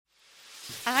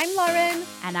I'm Lauren.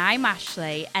 And I'm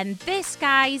Ashley. And this,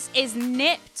 guys, is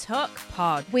Nip Tuck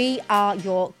Pod. We are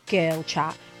your girl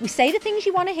chat. We say the things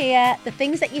you want to hear, the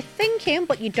things that you're thinking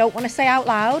but you don't want to say out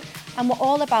loud. And we're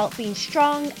all about being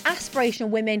strong, aspirational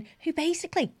women who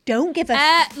basically don't give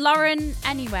a... Lauren,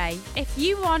 anyway, if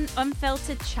you want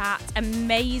unfiltered chat,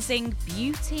 amazing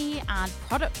beauty and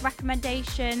product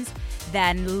recommendations,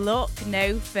 then look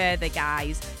no further,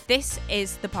 guys. This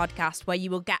is the podcast where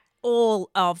you will get all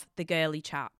of the girly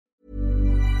chat.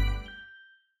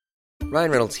 Ryan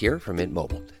Reynolds here from Mint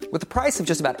Mobile. With the price of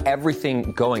just about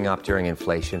everything going up during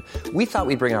inflation, we thought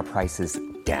we'd bring our prices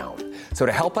down. So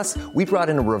to help us, we brought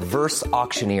in a reverse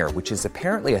auctioneer, which is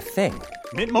apparently a thing.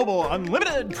 Mint Mobile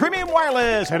Unlimited Premium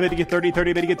Wireless. How to get 30,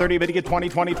 30, bit to get 30, bit to get 20,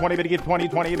 20, 20, bit to get 20,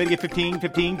 20, bit to get 15,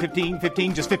 15, 15,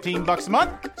 15, just $15 a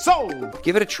month? Sold!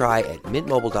 Give it a try at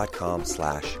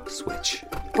mintmobile.com/switch.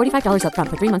 $45 up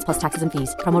front for 3 months plus taxes and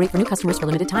fees. Promo rate for new customers for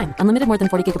limited time. Unlimited more than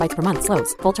 40 gigabytes per month.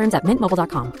 Slows full terms at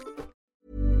mintmobile.com.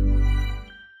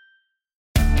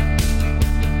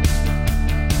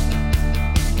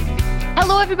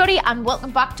 Hello everybody and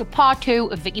welcome back to part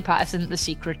 2 of Vicky Patterson, The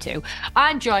Secret To.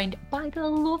 I'm joined by the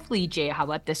lovely Jay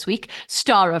Howard this week,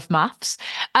 star of Maths.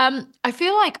 I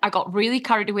feel like I got really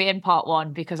carried away in part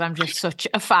 1 because I'm just such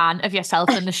a fan of yourself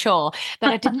and the show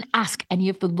that I didn't ask any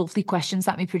of the lovely questions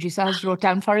that my producers wrote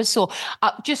down for us. So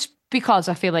just because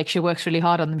I feel like she works really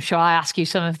hard on them, shall I ask you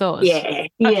some of those?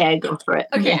 Yeah, go for it.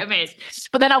 Okay, yeah. Amazing.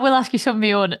 But then I will ask you some of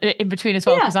my own in between as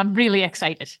well because I'm really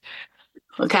excited.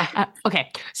 Okay.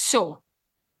 Okay, so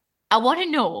I want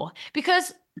to know,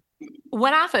 because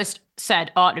when I first said,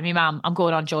 to me mum, I'm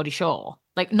going on Geordie Shore,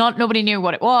 like nobody knew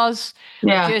what it was.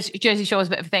 Yeah. Jersey Shore was a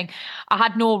bit of a thing. I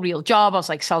had no real job. I was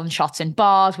like selling shots in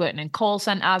bars, working in call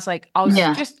centres. Like I was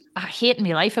I hated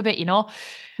my life a bit, you know.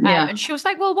 And she was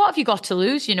like, well, what have you got to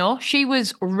lose, you know? She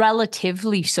was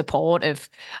relatively supportive.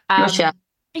 Gotcha.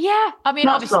 Yeah, I mean,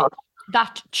 That's obviously good.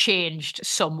 that changed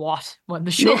somewhat when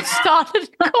the show started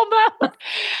to come out.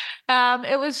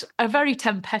 It was a very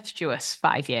tempestuous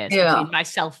 5 years between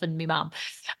myself and my mum.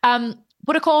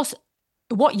 But of course,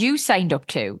 what you signed up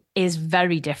to is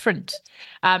very different.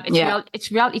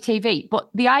 It's reality TV. But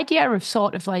the idea of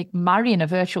sort of like marrying a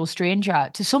virtual stranger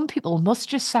to some people must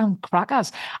just sound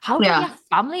crackers. How do your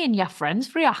family and your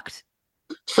friends react?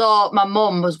 So my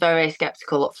mum was very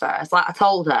sceptical at first. Like I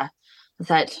told her, I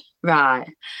said, right,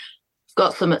 I've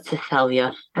got something to tell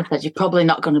you. I said, you're probably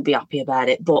not going to be happy about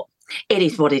it, but it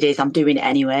is what it is. I'm doing it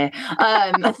anyway.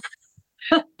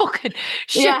 Fucking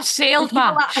ship sailed,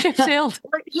 man. Ship sailed.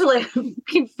 Literally,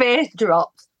 fucking face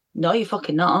dropped. No, you're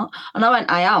fucking not. And I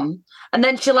went, I am. And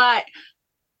then she like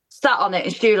sat on it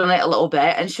and stewed on it a little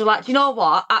bit. And she was like, do you know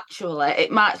what? Actually,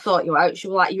 it might sort you out. She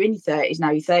was like, you're in your 30s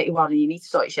now. You're 31 and you need to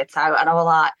sort your shit out. And I was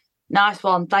like, nice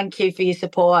one. Thank you for your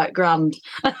support. Grand.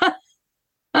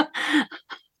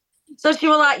 So she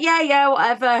was like, yeah,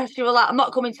 whatever. She was like, I'm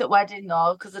not coming to the wedding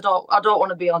though, because I don't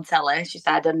want to be on telly, she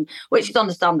said, and which is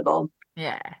understandable.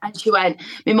 Yeah. And she went,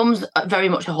 my mum's very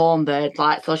much a home bird,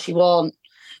 like, so she won't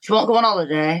go on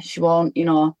holiday. She won't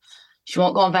go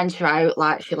and venture out.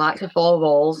 Like, she likes her 4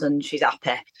 walls and she's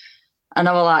happy. And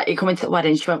I was like, you coming to the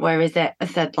wedding? She went, where is it? I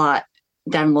said, like,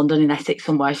 down in London in Essex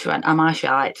somewhere. She went, am I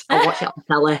shite? I'll watch it on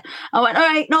telly. I went, all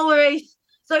right, no worries.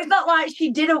 So it's not like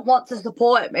she didn't want to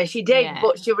support me. She did,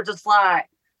 but she was just like,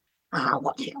 I'll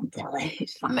watch it on telly.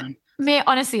 It's fine. Mate,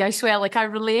 honestly, I swear, like, I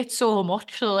relate so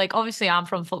much. So, like, obviously, I'm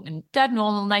from fucking dead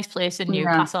normal, nice place in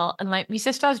Newcastle. And, like, my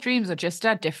sister's dreams are just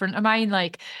dead different to mine.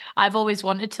 Like, I've always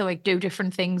wanted to, like, do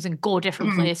different things and go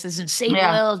different places and see the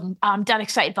world. And I'm dead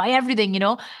excited by everything, you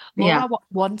know? Laura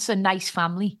wants a nice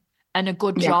family and a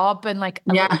good job and like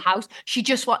a little house. She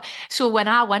just so when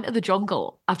I went to the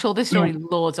jungle, I've told this story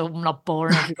loads, I'm not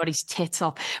boring everybody's tits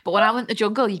up, but when I went to the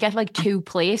jungle, you get like 2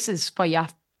 places for your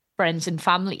friends and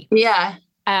family. Yeah.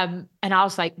 And I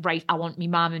was like, right, I want my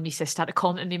mum and my sister to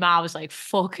come. And my mum was like,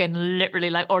 fucking literally,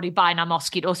 like, already buying a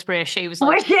mosquito spray. She was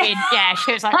like,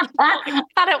 she was like,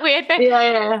 can't wait.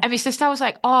 Yeah. And my sister was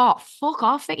like, oh, fuck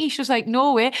off, Vicky. She was like,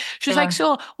 no way. She was like,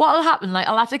 so what'll happen? Like,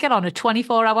 I'll have to get on a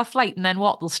 24-hour flight and then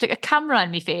what? They'll stick a camera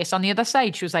in my face on the other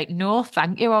side. She was like, no,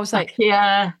 thank you. I was like,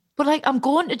 yeah. But like, I'm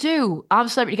going to do I'm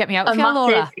Celebrity Get Me Out here,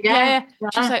 Laura. Yeah.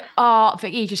 She's like, oh,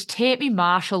 Vicky, just take me,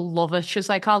 Marshall, love it. She's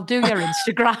like, I'll do your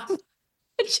Instagram.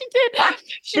 She did.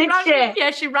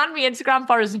 She ran me Instagram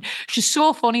for us, and she's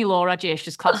so funny, Laura J.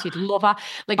 She's classy. You'd love her.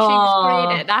 Like, she was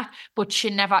great at that, but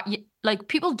she never. Like,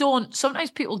 people don't.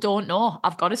 Sometimes people don't know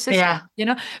I've got a sister. You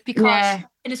know, because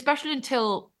and especially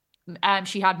until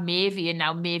she had Mavie, and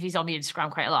now Mavie's on my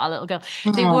Instagram quite a lot, a little girl.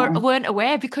 They weren't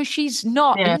aware because she's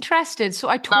not interested. So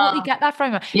I totally get that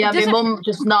from her. Yeah, my mum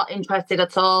just not interested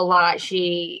at all. Like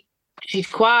she's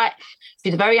a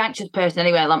very anxious person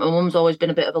anyway. Like my mum's always been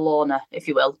a bit of a loner, if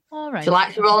you will. All right. She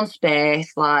likes her own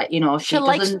space. Like, you know, she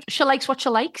likes what she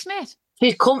likes, mate.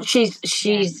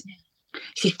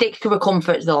 She sticks to her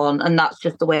comfort zone, and that's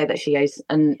just the way that she is.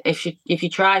 And if you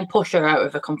try and push her out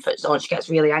of her comfort zone, she gets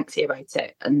really anxious about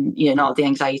it, and you know the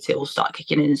anxiety will start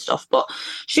kicking in and stuff. But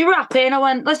she was happy, and I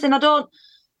went, listen, I don't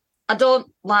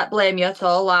like blame you at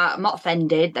all. Like, I'm not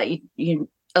offended that you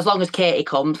as long as Katie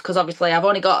comes, because obviously I've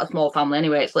only got a small family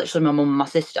anyway. It's literally my mum and my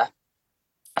sister.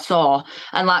 So,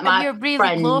 and like my you're really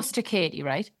friend, close to Katie,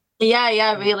 right?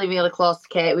 Yeah, really, really close to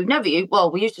Kate.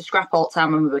 We used to scrap all the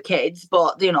time when we were kids,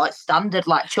 but, you know, it's standard,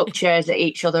 like, chuck chairs at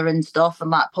each other and stuff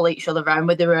and, like, pull each other around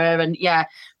with her. And, yeah,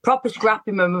 proper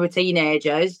scrapping when we were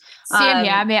teenagers. Same,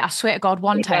 yeah, mate. I swear to God,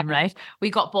 one time, right, we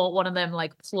got bought one of them,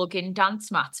 like, plug-in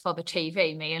dance mats for the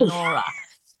TV, me and Laura.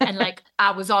 And, like,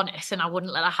 I was honest and I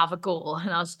wouldn't let her have a go.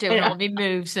 And I was doing all my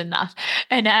moves and that.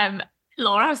 And,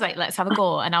 Laura was like, let's have a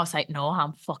go. And I was like, no,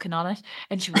 I'm fucking on it.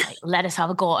 And she was like, let us have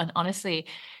a go. And honestly,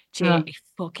 Jay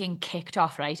fucking kicked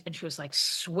off, right? And she was like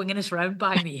swinging us around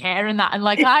by me hair and that. And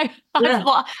like,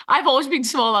 I've always been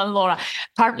smaller than Laura.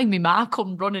 Apparently, my ma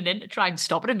come running in to try and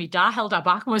stop it. And my dad held her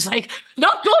back and was like,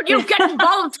 not good, you get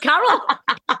involved, Carol.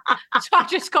 So I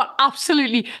just got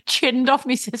absolutely chinned off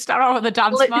my sister out of the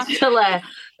dance mat.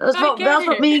 That's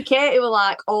what me and Katie were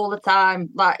like all the time.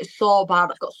 Like, it's so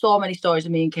bad. I've got so many stories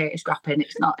of me and Katie scrapping.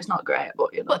 It's not great,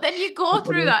 but you know. But then you go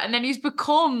through that, and then you've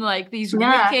become like these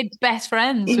wicked best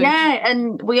friends. Yeah,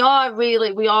 and we are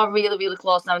really, really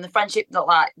close now. And the friendship,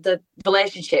 the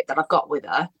relationship that I've got with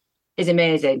her is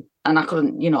amazing. And I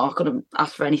couldn't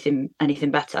ask for anything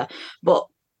better. But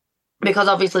because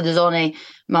obviously there's only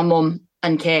my mum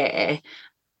and Katie,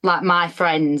 like my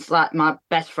friends, like my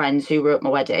best friends who were at my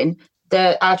wedding,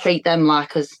 I treat them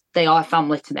like as they are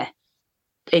family to me.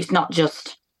 It's not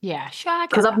just... Yeah, sure.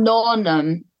 Because I've known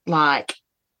them, like,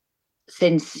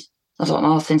 since I was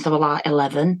like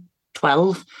 11,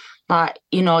 12. Like,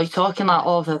 you know, you're talking like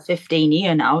over 15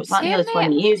 years now. It's like nearly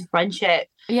 20 years of friendship.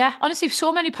 Yeah, honestly,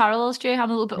 so many parallels, Jay. I'm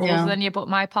a little bit older than you, but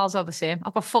my pals are the same.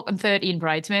 I've got fucking 13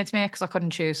 bridesmaids, mate, because I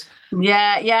couldn't choose.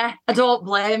 Yeah. I don't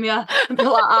blame you. I'd be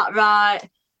like that, right.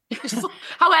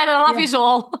 However, I'll have you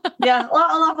all. Yeah,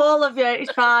 I'll have all of you.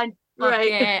 It's fine.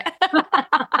 Right.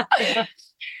 Okay.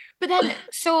 But then,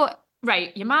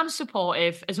 right, your mum's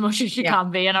supportive as much as she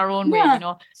can be in her own way, you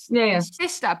know. Yeah. Your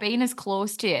sister, being as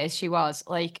close to you as she was,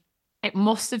 like, it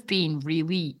must have been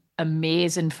really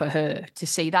amazing for her to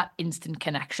see that instant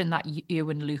connection that you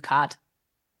and Luke had.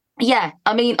 Yeah,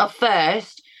 I mean, at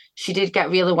first, she did get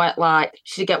really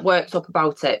she did get worked up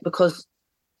about it because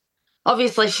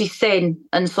obviously she's seen,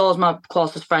 and so's my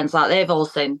closest friends, like they've all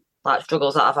seen like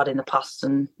struggles that I've had in the past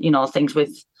and, you know, things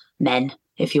with men,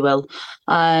 if you will.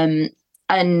 And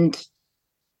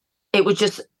it was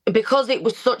just because it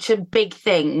was such a big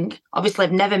thing, obviously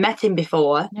I've never met him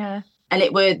before. Yeah. And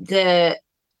it was the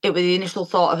initial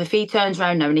thought of if he turns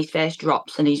around now and his face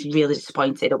drops and he's really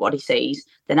disappointed at what he sees,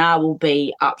 then I'll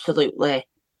be gutted,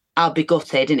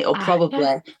 and it'll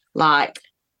probably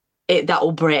that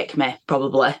will break me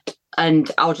probably. And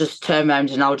I'll just turn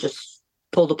around and I'll just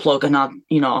pull the plug and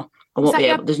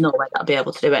there's no way I'll be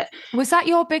able to do it. Was that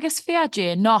your biggest fear,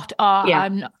 Jay? Not,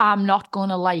 I'm not going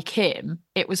to like him.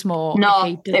 It was more...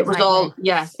 No, it was all...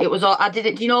 Yeah, it was all... I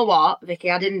didn't... Do you know what,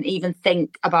 Vicky? I didn't even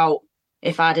think about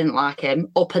if I didn't like him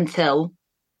up until,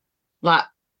 like,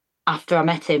 after I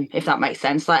met him, if that makes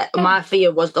sense. Like, my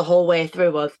fear was the whole way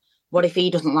through of, what if he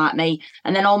doesn't like me?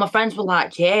 And then all my friends were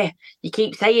like, Jay, you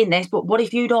keep saying this, but what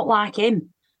if you don't like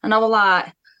him? And I was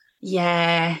like,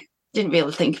 yeah... Didn't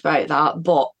really think about that,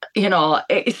 but you know,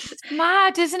 it's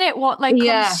mad, isn't it? What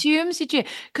consumes you?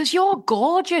 Because you're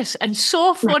gorgeous and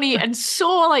so funny and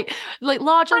so like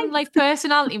larger than life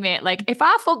personality, mate. Like if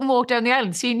I fucking walked down the aisle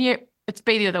and seen you, it'd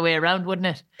be the other way around, wouldn't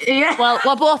it? Yeah. Well,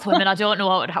 we're both women. I don't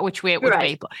know which way it would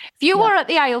be, but if you were at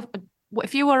the aisle.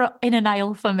 If you were in an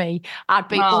aisle for me, I'd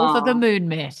be over the moon,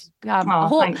 mate. I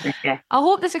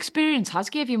hope this experience has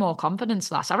gave you more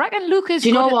confidence, lass. I reckon Luke is. Do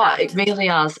you know what? It really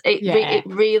has. It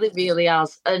really, really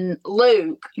has. And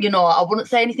Luke, you know, I wouldn't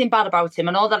say anything bad about him.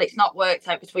 I know that it's not worked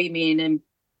out between me and him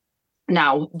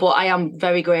now, but I am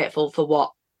very grateful for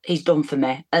what he's done for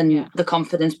me and the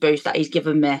confidence boost that he's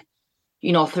given me,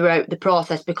 you know, throughout the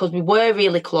process, because we were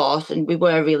really close and we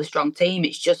were a really strong team.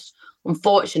 It's just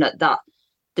unfortunate that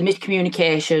the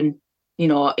miscommunication, you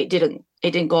know, it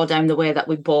didn't go down the way that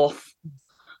we both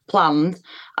planned.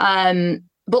 But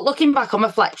looking back on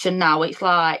reflection now, it's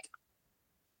like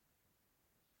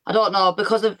I don't know,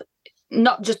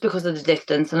 not just because of the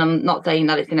distance, and I'm not saying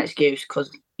that it's an excuse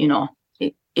because, you know,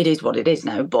 it is what it is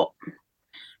now, but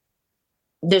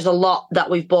there's a lot that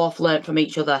we've both learned from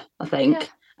each other, I think. Yeah.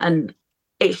 And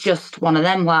it's just one of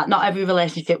them, like, not every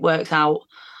relationship works out.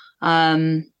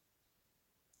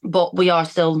 But we are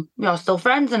still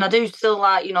friends, and I do still,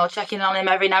 like, you know, checking on him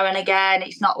every now and again.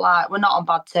 It's not like we're not on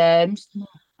bad terms.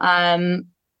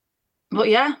 But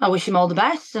yeah, I wish him all the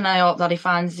best, and I hope that he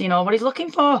finds, you know, what he's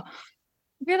looking for.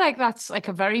 I feel like that's like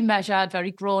a very measured,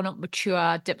 very grown-up,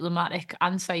 mature, diplomatic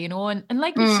answer, you know. And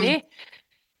like you say,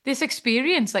 this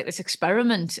experience, like this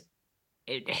experiment,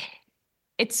 I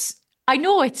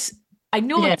know it's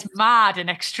mad and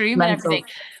extreme Mental. and everything,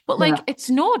 but like it's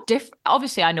no different.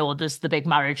 Obviously, I know there's the big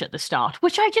marriage at the start,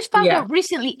 which I just found out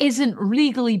recently isn't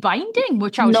legally binding.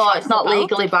 Which I was it's not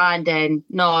legally binding.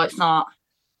 No, it's not.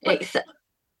 It's.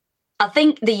 I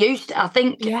think they used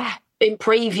to, in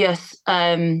previous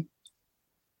in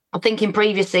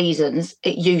previous seasons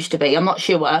it used to be. I'm not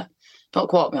sure. Don't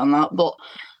quote me on that. But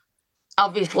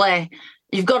obviously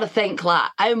you've got to think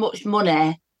like how much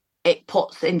money it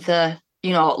puts into,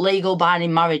 you know, legal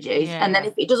binding marriages. Yeah. And then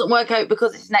if it doesn't work out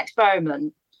because it's an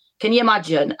experiment, can you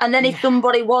imagine? And then if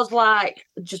somebody was like,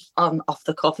 just off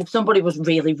the cuff, if somebody was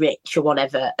really rich or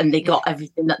whatever and they got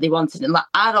everything that they wanted, and like,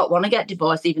 I don't want to get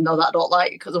divorced even though that I don't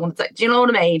like it because I want to take, do you know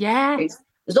what I mean? Yeah.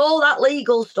 There's all that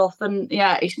legal stuff, and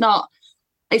it's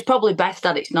probably best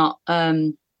that it's not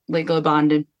legally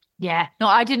binding. Yeah. No,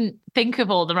 I didn't think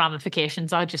of all the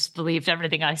ramifications. I just believed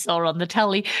everything I saw on the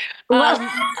telly.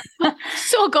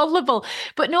 So gullible.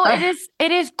 But no,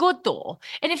 it is good though.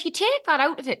 And if you take that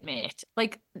out of it, mate,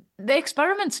 like the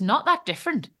experiment's not that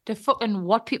different to fucking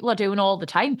what people are doing all the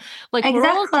time. Like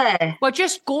we're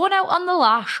just going out on the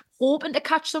lash, hoping to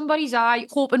catch somebody's eye,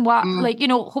 hoping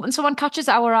hoping someone catches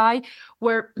our eye.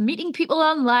 We're meeting people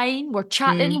online, we're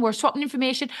chatting, we're swapping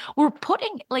information. We're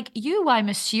putting, like, you, I'm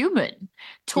assuming,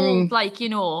 told, like, you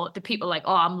know, the people like,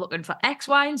 oh, I'm looking for X,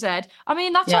 Y, and Z. I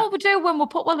mean, that's all we do when we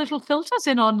put our little filters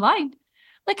in online.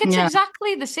 Like, it's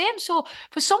exactly the same. So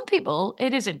for some people,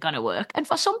 it isn't going to work. And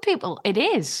for some people, it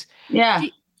is. Yeah.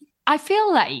 I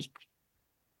feel like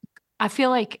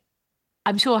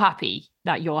I'm so happy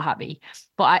that you're happy,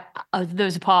 but there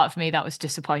was a part of me that was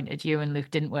disappointed you and Luke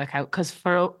didn't work out, because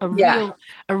for a real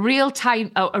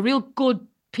good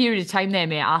period of time there,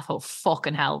 mate, I thought,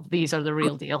 fucking hell, these are the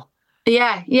real deal.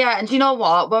 Yeah, and do you know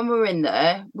what? When we were in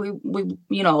there, we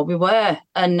were,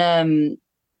 and I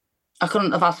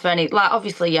couldn't have asked for any. Like,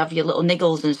 obviously, you have your little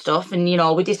niggles and stuff, and you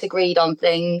know, we disagreed on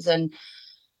things, and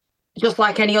just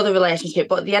like any other relationship.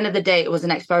 But at the end of the day, it was an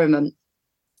experiment,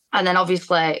 and then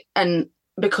obviously, and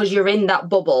because you're in that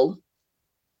bubble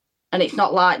and it's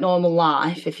not like normal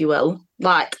life, if you will,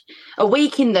 like a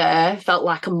week in there felt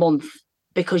like a month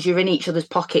because you're in each other's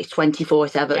pockets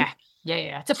 24/7.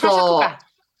 Yeah. It's a pressure cooker.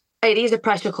 It is a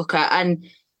pressure cooker. And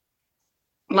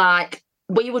like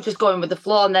we were just going with the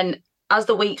flow. And then as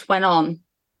the weeks went on,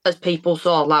 as people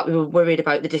saw, like we were worried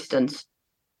about the distance,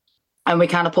 and we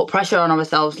kind of put pressure on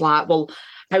ourselves, like, well,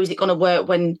 how is it going to work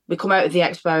when we come out of the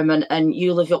experiment and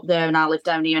you live up there and I live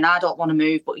down here and I don't want to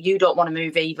move, but you don't want to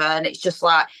move either. And it's just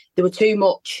like there were too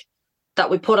much that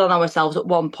we put on ourselves at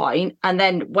one point. And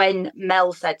then when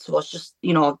Mel said to us, just,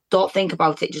 you know, don't think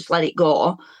about it, just let it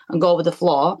go and go with the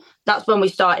flow, that's when we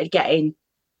started getting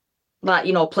like,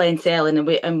 you know, plain sailing, and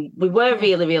we were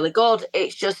really, really good.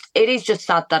 It is just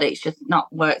sad that it's just not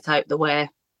worked out the way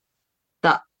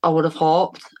that I would have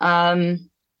hoped.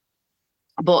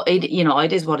 But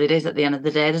it is what it is at the end of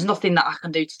the day. There's nothing that I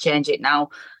can do to change it now.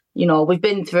 You know, we've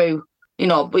been through, you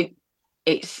know,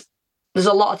 there's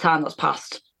a lot of time that's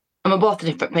passed, and we're both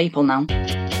different people now.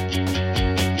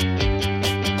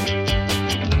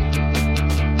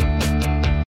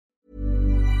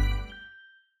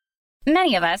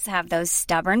 Many of us have those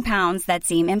stubborn pounds that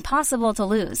seem impossible to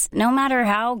lose, no matter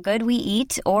how good we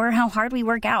eat or how hard we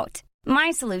work out.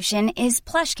 My solution is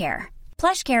PlushCare.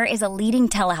 PlushCare is a leading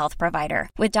telehealth provider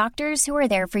with doctors who are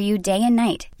there for you day and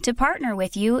night to partner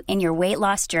with you in your weight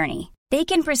loss journey. They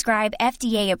can prescribe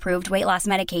FDA-approved weight loss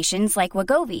medications like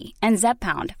Wegovy and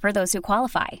Zepbound for those who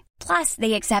qualify. Plus,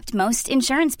 they accept most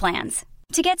insurance plans.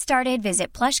 To get started,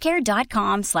 visit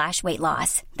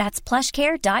plushcare.com/weightloss. That's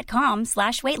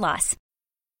plushcare.com/weightloss.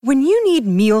 When you need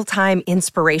mealtime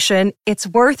inspiration, it's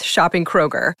worth shopping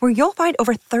Kroger, where you'll find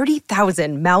over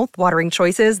 30,000 mouth-watering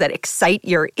choices that excite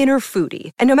your inner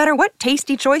foodie. And no matter what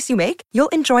tasty choice you make, you'll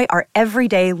enjoy our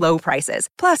everyday low prices,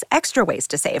 plus extra ways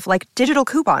to save, like digital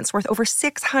coupons worth over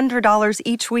 $600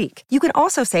 each week. You can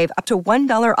also save up to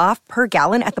 $1 off per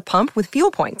gallon at the pump with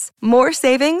fuel points. More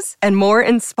savings and more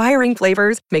inspiring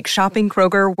flavors make shopping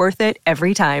Kroger worth it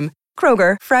every time.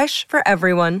 Kroger, fresh for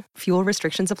everyone. Fuel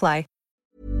restrictions apply.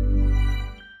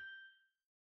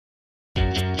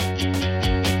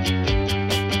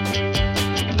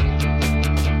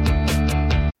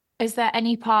 Is there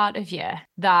any part of you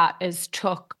that is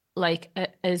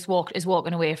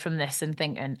walking away from this and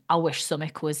thinking, I wish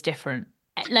something was different?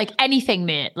 Like anything,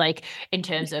 mate, like in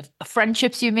terms of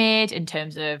friendships you made, in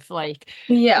terms of like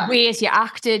ways you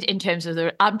acted, in terms of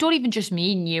I don't even just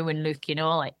mean you and Luke,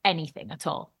 like anything at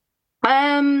all.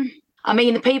 I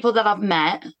mean, the people that I've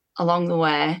met along the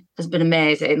way has been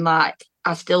amazing. Like,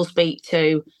 I still speak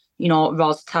to,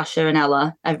 Ros, Tasha and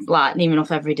Ella, like near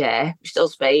enough every day. We still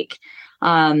speak.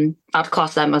 I'd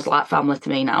class them as like family to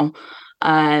me now.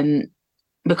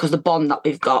 Because the bond that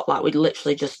we've got, like we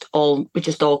just all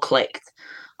clicked.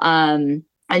 And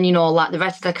like the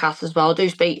rest of the cast as well, I do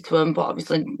speak to them, but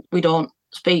obviously we don't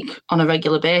speak on a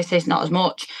regular basis, not as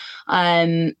much.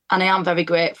 And I am very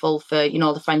grateful for,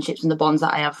 the friendships and the bonds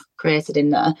that I have created in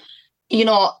there.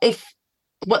 If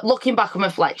looking back on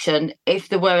reflection, if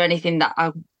there were anything that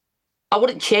I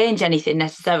wouldn't change anything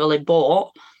necessarily, but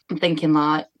I'm thinking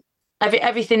like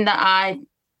everything that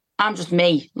I'm just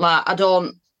me. Like, I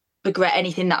don't regret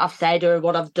anything that I've said or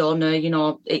what I've done,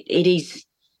 or, it is,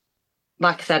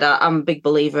 like I said, I'm a big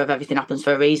believer of everything happens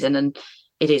for a reason, and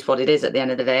it is what it is at the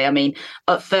end of the day. I mean,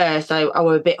 at first I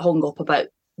was a bit hung up about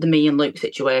the me and Luke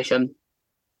situation.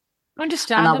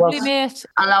 Understandably, mate.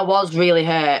 And I was really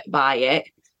hurt by it,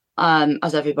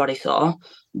 as everybody saw.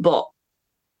 But,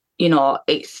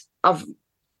 I've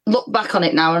looked back on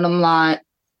it now and I'm like,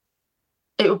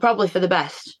 it was probably for the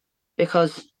best,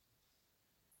 because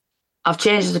I've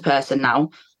changed as a person now.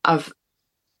 I've,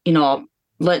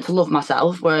 learned to love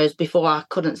myself, whereas before I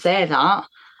couldn't say that.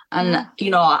 And,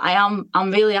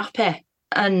 I'm really happy.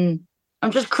 And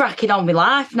I'm just cracking on with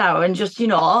life now and just,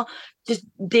 just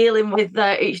dealing with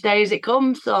each day as it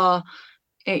comes. So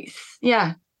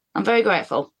I'm very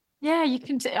grateful. Yeah, you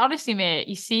can, honestly, mate,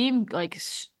 you seem like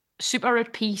super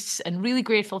at peace and really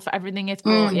grateful for everything it's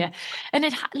brought you. And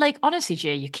it, like, honestly,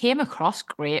 Jay, you came across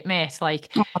great, mate.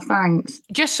 Like, thanks.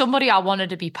 Just somebody I wanted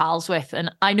to be pals with.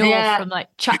 And I know from like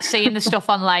seeing the stuff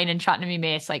online and chatting to me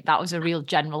mates, like that was a real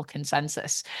general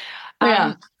consensus.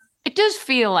 It does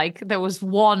feel like there was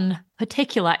one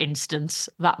particular instance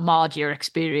that marred your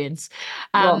experience.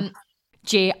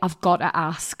 Jay, I've got to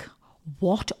ask,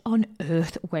 what on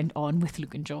earth went on with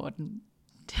Luke and Jordan?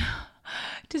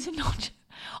 Does it not?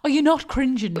 Are you not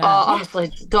cringing now? Oh,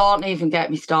 honestly, don't even get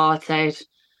me started.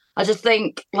 I just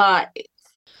think, like,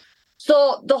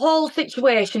 so the whole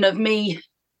situation of me,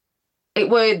 it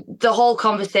were the whole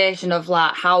conversation of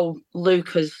like how Luke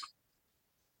has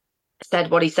said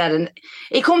what he said, and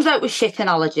he comes out with shit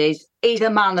analogies. He's a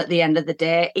man at the end of the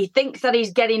day. He thinks that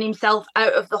he's getting himself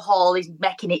out of the hole. He's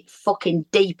making it fucking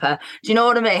deeper. Do you know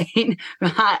what I mean?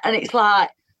 Right? And it's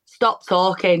like, stop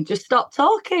talking. Just stop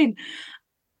talking.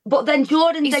 But then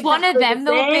Jordan's he's one of them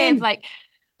though, babe. Like,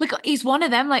 look, he's one of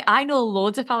them. Like, I know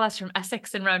loads of fellas from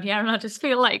Essex and around here, and I just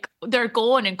feel like they're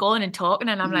going and talking,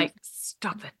 and I'm like,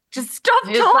 stop it. Just stop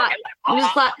talking.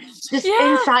 Just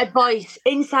inside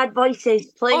voices,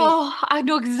 please. Oh, I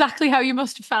know exactly how you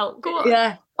must have felt. Go on.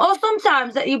 Yeah. Or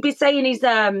sometimes that he'd be saying his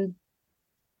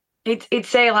he'd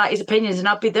say like his opinions, and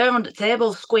I'd be there under the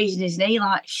table squeezing his knee,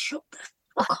 like, shut the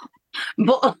fuck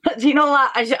up. But do you know,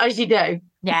 like, as you do?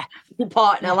 Yeah. Your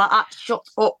partner, like, shut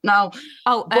up now.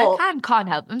 Oh, Erkan can't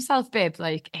help himself, babe.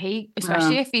 Like, he,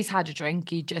 especially if he's had a drink,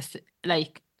 he just,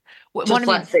 like, just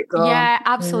lets it go. Yeah,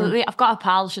 absolutely. Yeah. I've got a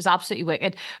pal, she's absolutely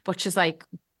wicked, but she's like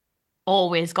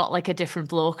always got like a different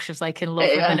bloke she's like in love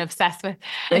with and obsessed with.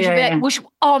 And she'd be like,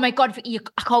 oh my God, I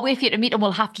can't wait for you to meet him,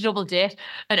 we'll have to double date.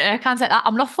 And Erkan's like,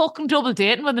 I'm not fucking double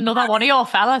dating with another one of your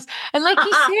fellas. And like,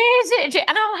 he says it,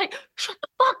 and I'm like, shut the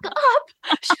fuck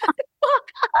up. Shut the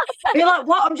fuck up. You're like,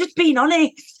 what? I'm just being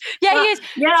honest. Yeah, he is.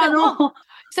 Yeah, I know. Oh.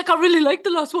 It's like, I really like the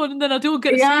last one, and then I don't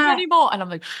get to see him anymore. And I'm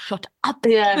like, shut up.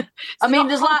 Yeah. I mean,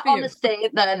 there's like honesty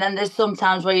there, and then there's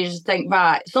sometimes where you just think,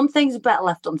 right, some things are better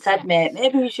left unsaid, mate.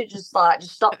 Maybe we should just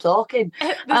stop talking.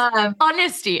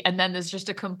 Honesty, and then there's just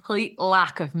a complete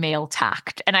lack of male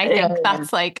tact. And I think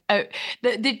that's like,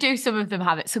 they do, some of them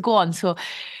have it. So go on. So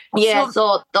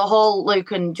the whole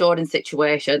Luke and Jordan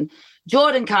situation,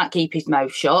 Jordan can't keep his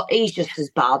mouth shut. He's just as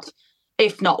bad.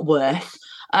 if not worse.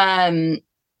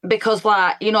 Because,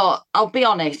 like, you know, I'll be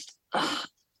honest,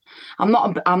 I'm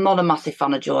not a massive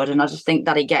fan of Jordan. I just think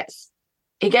that he gets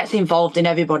involved in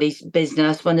everybody's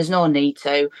business when there's no need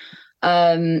to.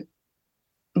 But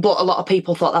a lot of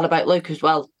people thought that about Luke as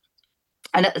well.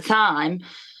 And at the time,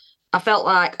 I felt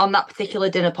like on that particular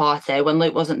dinner party, when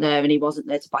Luke wasn't there and he wasn't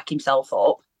there to back himself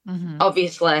up,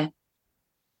 obviously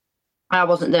I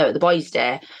wasn't there at the boys'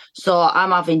 day. So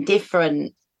I'm having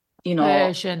different, you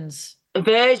know, versions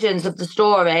of the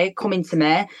story coming to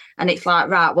me. And it's like,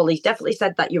 right, well, he's definitely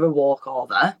said that you're a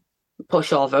walkover,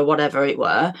 pushover, whatever it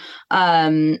were.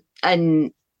 And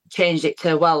changed it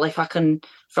to, well, if I can,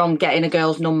 from getting a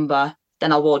girl's number,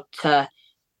 then I would to,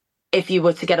 if you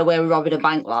were to get away with robbing a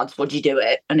bank, lads, would you do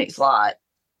it? And it's like,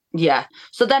 yeah.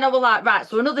 So then I was like, right,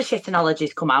 so another shit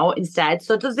analogy's come out instead.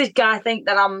 So does this guy think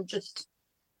that I'm just,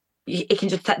 he can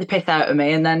just take the piss out of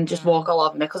me and then just walk all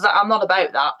over me? Because I'm not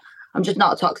about that. I'm just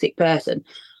not a toxic person.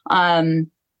 So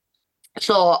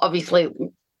obviously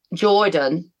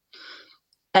Jordan,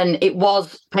 and it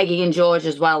was Peggy and George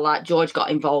as well, like George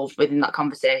got involved within that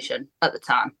conversation at the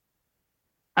time.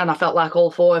 And I felt like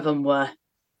all four of them were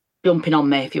jumping on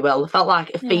me, if you will. I felt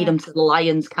like a feed them to the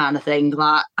lions kind of thing,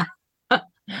 like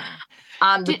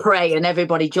I'm the prey and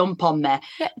everybody jump on me.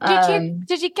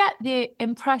 Did you get the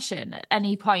impression at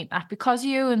any point that because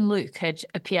you and Luke had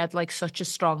appeared like such a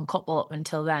strong couple up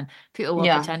until then, people were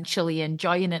potentially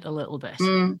enjoying it a little bit?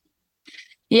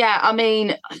 Yeah, I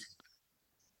mean,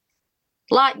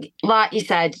 like you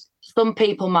said, some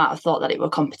people might have thought that it were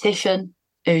competition.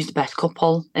 Who's the best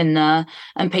couple in there?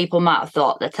 And people might have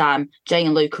thought at the time, Jay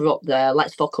and Luke are up there,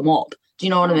 let's fuck them up. Do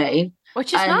you know what I mean?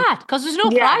 Which is mad, because there's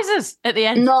no prizes at the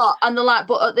end. No, and they're like,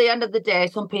 but at the end of the day,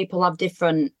 some people have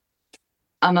different,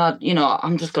 and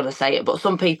I'm just going to say it, but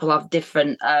some people have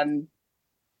different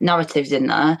narratives in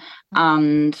there.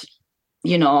 And,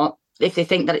 you know, if they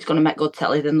think that it's going to make good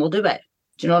telly, then they'll do it.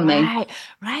 Do you know what I mean?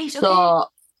 Right. So,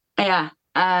 yeah.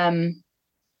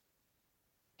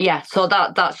 Yeah, so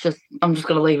that's just, I'm just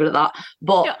going to leave it at that.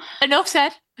 But enough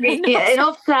said.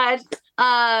 Enough said.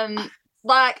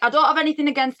 Like, I don't have anything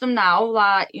against them now.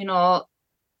 Like, you know,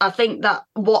 I think that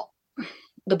what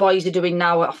the boys are doing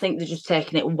now, I think they're just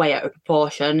taking it way out of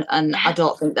proportion, and I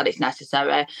don't think that it's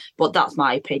necessary. But that's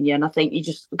my opinion. I think you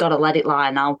just got to let it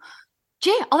lie now.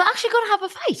 Jay, are they actually going to have a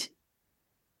fight?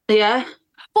 Yeah.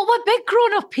 But we're big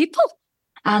grown-up people.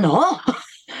 I know.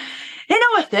 In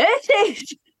our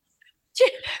 30s.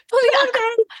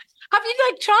 Have you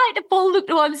like tried to pull Luke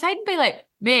to one side and be like,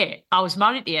 mate, I was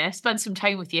married to you, spent some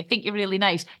time with you, I think you're really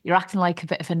nice, you're acting like a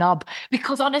bit of a knob?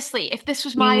 Because honestly, if this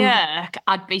was my irk,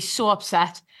 I'd be so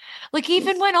upset. Like,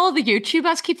 even when all the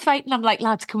YouTubers keep fighting, I'm like,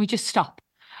 lads, can we just stop?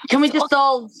 Can we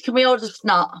all just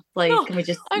not, please? No, can we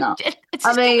just not? It's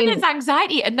just giving us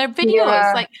anxiety, and their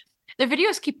videos, the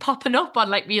videos keep popping up on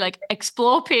like me, like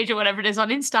Explore page or whatever it is on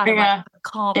Instagram. I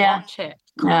can't watch it.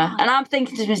 And I'm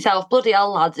thinking to myself, bloody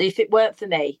hell, lads, if it weren't for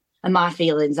me and my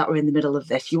feelings that were in the middle of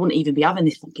this, you wouldn't even be having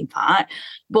this fucking fight.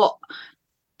 But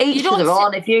each to their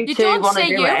own. If you two want to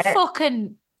do it, you're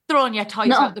fucking throwing your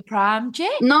toys out the pram, Jay.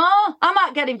 No, I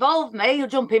might get involved, mate. You'll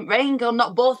jump in ring. I'll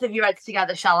knock both of your heads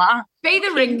together, shall I? Be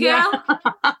the ring girl.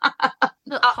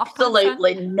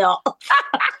 Absolutely not.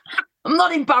 I'm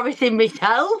not embarrassing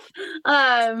myself.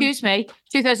 Excuse me.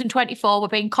 2024, we're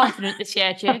being confident this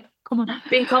year, Jay. Come on.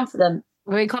 Being confident.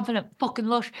 We're being confident. Fucking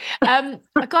lush. I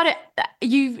got it.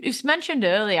 You mentioned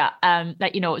earlier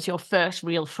that, you know, it's your first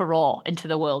real foray into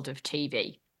the world of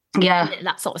TV. Yeah.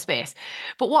 That sort of space.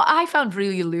 But what I found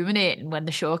really illuminating when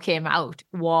the show came out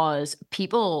was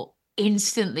people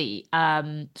instantly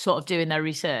sort of doing their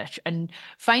research and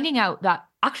finding out that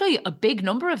actually a big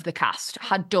number of the cast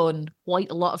had done quite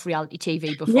a lot of reality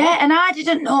TV before. Yeah, and I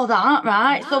didn't know that,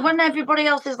 right? Yeah. So when everybody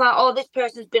else is like, oh, this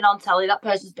person's been on telly, that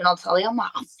person's been on telly, I'm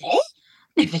like, oh,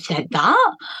 never said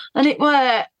that. And it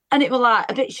were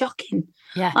like a bit shocking.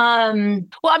 Yeah.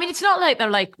 Well, I mean, it's not like they're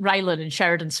like Rylan and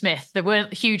Sheridan Smith. They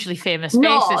weren't hugely famous faces.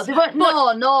 No, they weren't.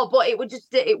 But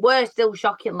it were still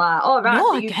shocking. Like, oh right,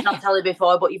 so you've been on telly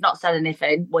before, but you've not said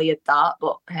anything. Weird that,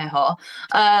 but hey ho.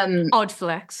 Odd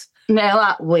flex. No,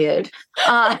 that weird.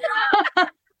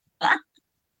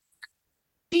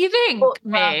 Do you think,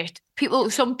 mate,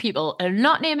 some people are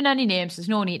not naming any names, there's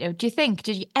no need to. Did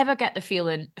you ever get the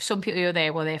feeling some people who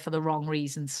were there for the wrong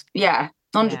reasons? Yeah,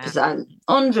 100%.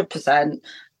 100%.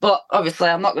 But obviously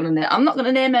I'm not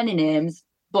gonna name any names,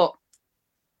 but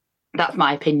that's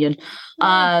my opinion.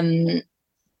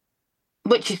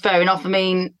 Which is fair enough. I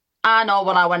mean, I know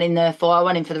what I went in there for. I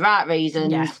went in for the right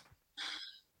reasons. Yeah.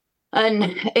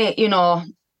 And, you know,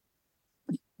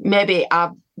 maybe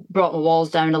I brought my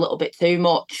walls down a little bit too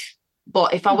much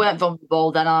But if I weren't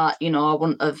vulnerable, then I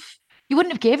wouldn't have. You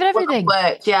wouldn't have given everything.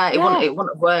 Worked. Yeah, it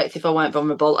wouldn't have worked if I weren't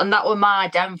vulnerable. And that was my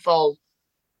downfall,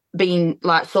 being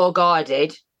like so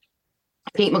guarded.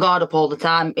 I keep my guard up all the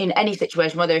time in any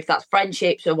situation, whether if that's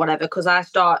friendships or whatever, because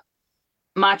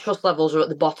my trust levels are at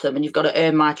the bottom, and you've got to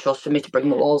earn my trust for me to bring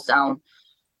the walls down.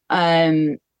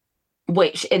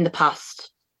 Which in the past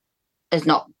is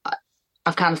not.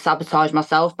 I've kind of sabotaged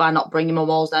myself by not bringing my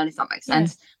walls down, if that makes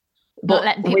sense. But not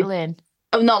letting people in.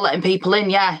 I'm not letting people in,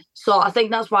 yeah. So I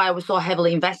think that's why I was so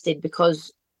heavily invested,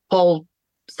 because Paul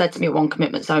said to me at one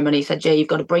commitment ceremony, he said, Jay, you've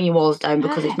got to bring your walls down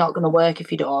because it's not going to work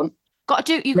if you don't.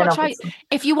 You've got to try.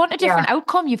 If you want a different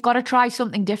outcome, you've got to try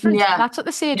something different. Yeah. That's what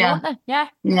they say, don't they? Yeah.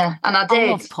 Yeah, and I did.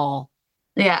 I love Paul.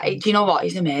 Yeah, do you know what?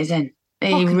 He's amazing.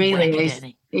 He really is.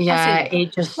 Yeah, he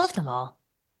just... Love them all.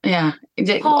 Yeah,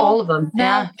 Paul, all of them.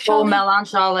 Mel, Paul, Mel and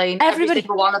Charlene. Every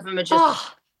single one of them are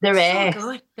just... they're ace. So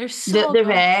good. They're so good.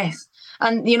 They're ace.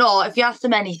 And, if you ask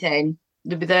them anything,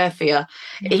 they'll be there for you.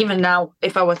 Yeah. Even now,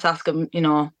 if I were to ask them,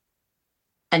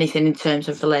 anything in terms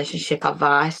of relationship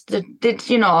advice,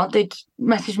 they'd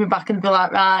message me back and be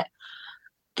like, right,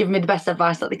 give me the best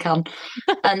advice that they can.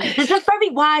 And they're just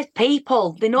very wise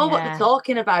people. They know what they're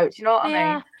talking about. Do you know what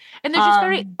I mean? And they're just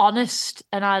very honest.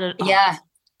 And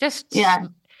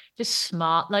just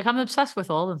smart. Like, I'm obsessed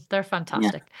with all of them. They're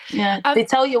fantastic. Yeah. They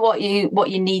tell you what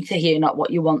you need to hear, not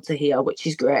what you want to hear, which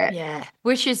is great. Yeah.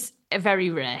 Which is very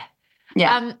rare.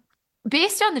 Yeah.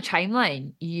 Based on the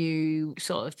timeline you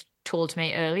sort of told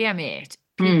me earlier, mate,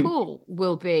 people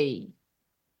will be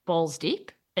balls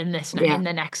deep in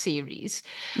the next series.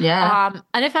 Yeah.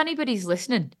 And if anybody's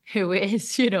listening who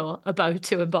is, about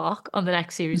to embark on the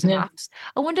next series of MAFS,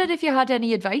 I wondered if you had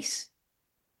any advice.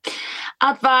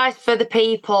 Advice for the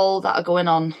people that are going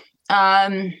on.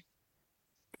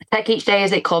 Take each day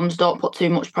as it comes. Don't put too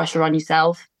much pressure on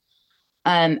yourself.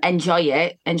 Enjoy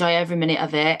it. Enjoy every minute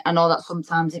of it. I know that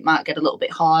sometimes it might get a little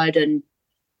bit hard and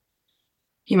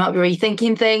you might be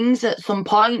rethinking things at some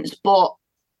points, but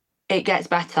it gets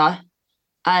better.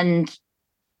 And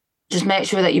just make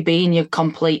sure that you're being your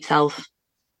complete self,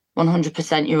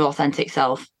 100% your authentic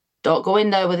self. Don't go in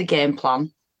there with a game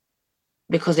plan,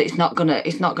 because it's not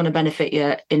gonna benefit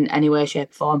you in any way,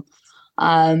 shape, or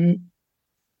form.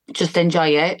 Just enjoy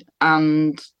it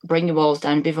and bring your walls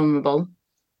down, be vulnerable,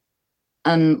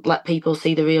 and let people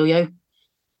see the real you.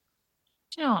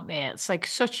 Do you know what, mate? It's like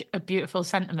such a beautiful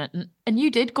sentiment, and you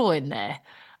did go in there,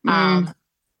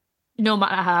 no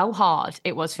matter how hard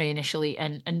it was for you initially,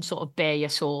 and sort of bare your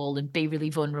soul and be really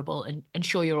vulnerable and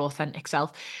show your authentic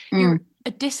self. You're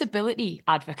a disability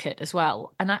advocate as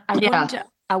well, and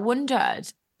I wondered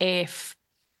if,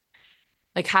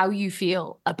 like, how you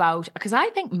feel about, because I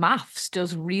think MAFS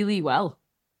does really well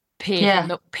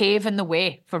paving the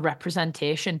way for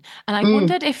representation. And I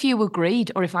wondered if you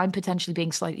agreed, or if I'm potentially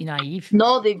being slightly naive.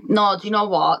 No, do you know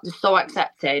what? They're so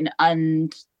accepting.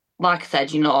 And like I said,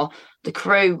 the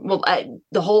crew,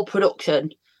 the whole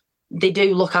production, they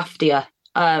do look after you.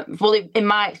 In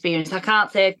my experience, I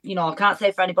can't say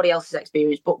for anybody else's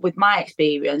experience, but with my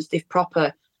experience, they've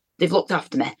looked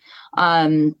after me.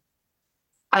 And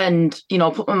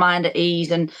put my mind at ease.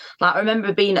 And like, I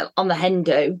remember being on the hen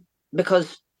do,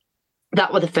 because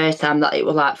that was the first time that it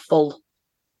was like full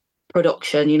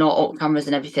production, up cameras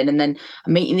and everything. And then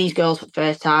I'm meeting these girls for the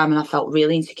first time, and I felt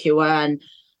really insecure. And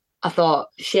I thought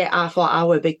I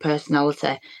were a big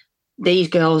personality. These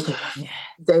girls,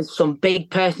 there's some big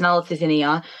personalities in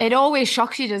here. It always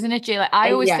shocks you, doesn't it, Jay? Like,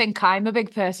 I always think I'm a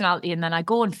big personality, and then I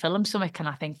go and film something and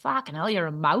I think, fucking hell, you're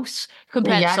a mouse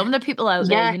compared to some of the people out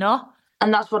there,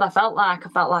 And that's what I felt like. I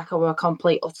felt like I were a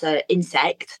complete utter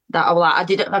insect. That I was like,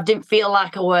 I didn't feel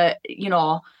like I were,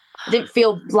 I didn't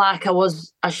feel like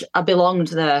I belonged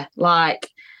there. Like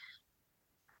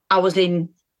I was in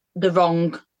the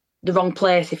wrong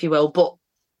place, if you will. But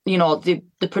the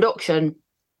production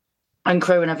and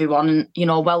crew and everyone,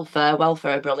 and welfare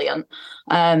are brilliant.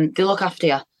 They look after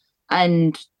you,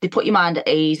 and they put your mind at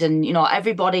ease, and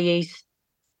everybody is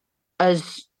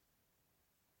as.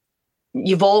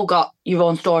 You've all got your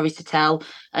own stories to tell,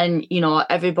 and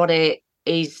everybody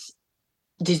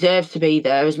deserves to be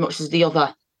there as much as the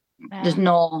other. Yeah. There's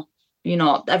no,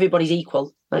 everybody's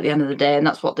equal at the end of the day, and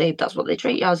that's what they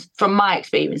treat you as, from my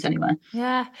experience anyway.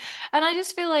 Yeah, and I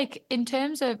just feel like in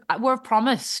terms of, we're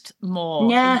promised more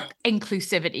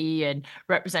inclusivity and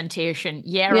representation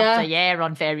year after year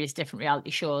on various different reality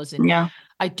shows, and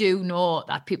I do know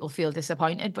that people feel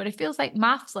disappointed, but it feels like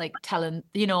MAFS, like telling,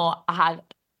 I had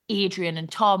Adrian and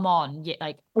Tom on,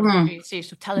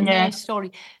 telling their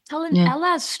story, telling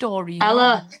Ella's story.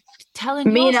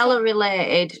 Telling me and Ella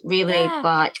related really,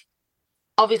 like,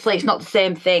 obviously it's not the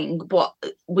same thing, but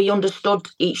we understood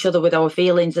each other with our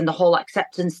feelings and the whole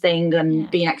acceptance thing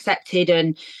and being accepted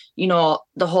and, you know,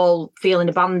 the whole feeling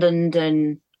abandoned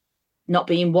and not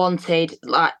being wanted.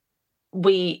 Like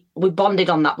we bonded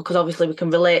on that because obviously we can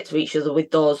relate to each other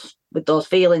with those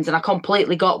feelings. And I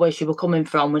completely got where she was coming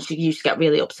from when she used to get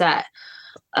really upset.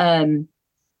 And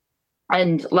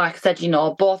like I said, you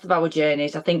know, both of our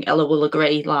journeys, I think Ella will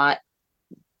agree, like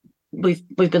we've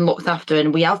been looked after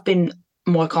and we have been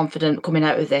more confident coming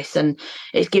out of this, and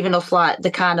it's given us like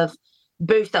the kind of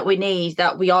boost that we need,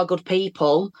 that we are good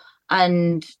people,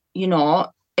 and you know,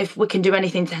 if we can do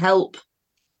anything to help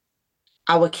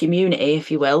our community, if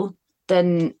you will,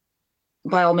 then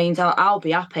by all means I'll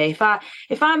be happy.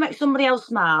 If I make somebody else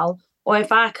smile, or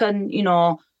if I can, you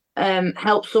know,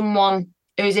 help someone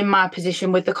who's in my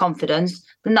position with the confidence,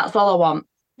 then that's all I want.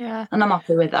 Yeah. And I'm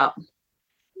happy with that.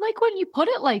 Like when you put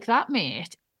it like that,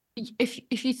 mate,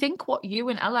 if you think what you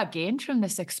and Ella gained from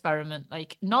this experiment,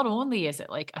 like not only is it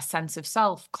like a sense of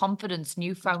self, confidence,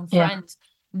 newfound friends,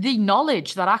 the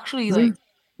knowledge that actually like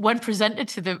when presented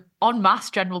to the en masse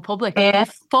general public, they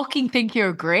fucking think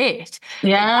you're great.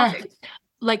 Yeah.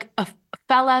 Like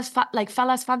fellas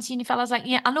fancying you, fellas like,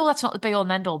 yeah, I know that's not the be all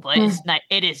and end all, but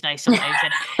it is nice sometimes.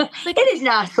 Like, it is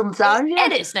nice sometimes. Yeah.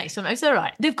 It is nice sometimes. They're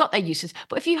right. They've got their uses.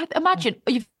 But if you imagine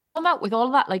you've come out with all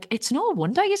of that, like it's no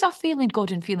wonder you're feeling good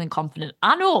and feeling confident.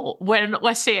 I know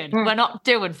we're saying we're not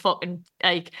doing fucking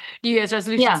like New Year's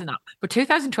resolutions and that, but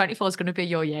 2024 is going to be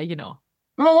your year, you know.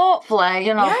 Well, hopefully,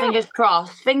 you know, fingers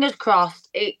crossed.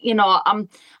 You know,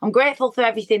 I'm grateful for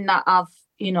everything that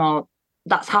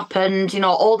that's happened. You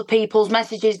know, all the people's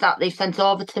messages that they've sent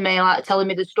over to me, like telling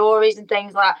me the stories and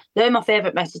things like they're my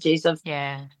favourite messages of,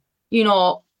 you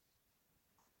know,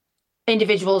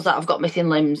 individuals that have got missing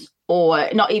limbs, or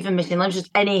not even missing limbs,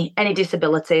 just any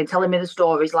disability, and telling me the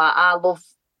stories. Like I love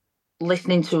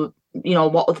listening to, you know,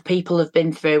 what other people have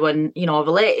been through and, you know,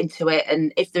 relating to it.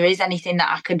 And if there is anything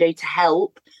that I can do to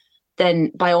help,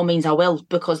 then by all means I will,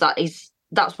 because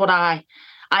that's what I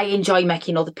enjoy,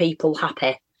 making other people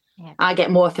happy. Yeah. I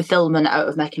get more fulfillment out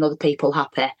of making other people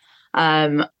happy,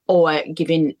 or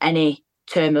giving any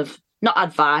term of, not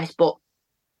advice, but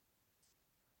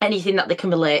anything that they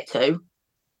can relate to.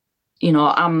 You know,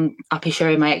 I'm happy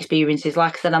sharing my experiences.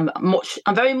 Like I said, I'm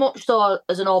very much so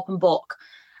as an open book,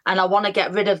 and I want to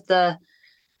get rid of the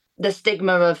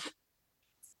stigma of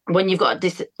when you've got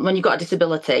a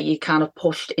disability, you're kind of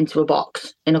pushed into a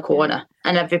box in a corner,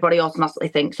 and everybody automatically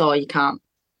thinks, oh, you can't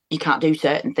do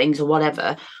certain things or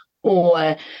whatever. Or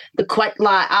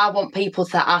I want people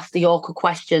to ask the awkward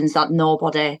questions that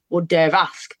nobody would dare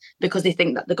ask because they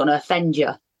think that they're going to offend you.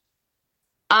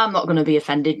 I'm not going to be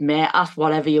offended, mate. Ask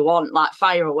whatever you want, like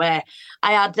fire away.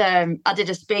 I did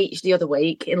a speech the other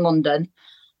week in London,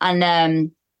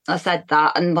 and I said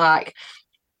that, and like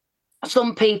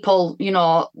some people, you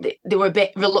know, they were a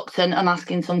bit reluctant on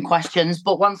asking some questions,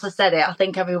 but once I said it, I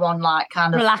think everyone like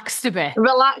kind of relaxed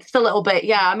a little bit.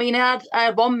 Yeah, I mean, I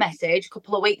had one message a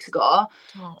couple of weeks ago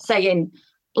saying,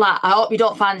 like, I hope you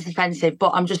don't find this offensive,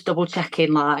 but I'm just double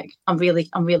checking. Like, I'm really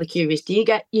curious. Do you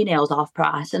get your nails half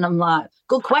price? And I'm like,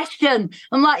 good question.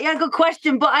 I'm like, yeah, good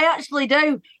question, but I actually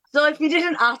do. So if you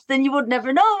didn't ask, then you would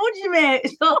never know, would you,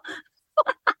 mate? So,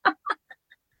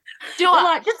 do you know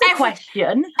like, just a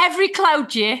question. Every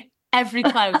cloud's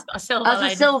got a silver lining.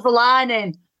 Has a silver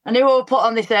lining. I knew I would put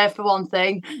on this earth for one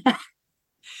thing.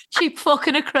 Cheap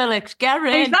fucking acrylics. Get in.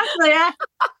 Exactly, yeah.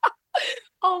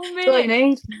 Oh,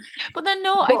 man. But then,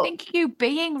 I think you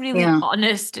being really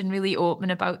honest and really open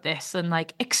about this and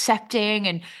like accepting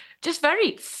and just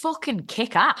very fucking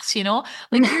kick ass, you know,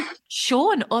 like you're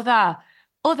showing other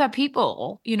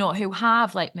people, you know, who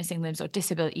have like missing limbs or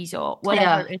disabilities or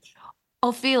whatever.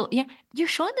 Or feel, you're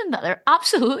showing them that they're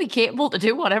absolutely capable to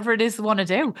do whatever it is they want to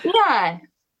do.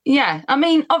 Yeah. I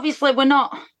mean, obviously we're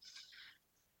not.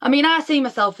 I mean, I see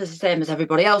myself as the same as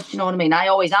everybody else. You know what I mean? I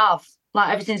always have.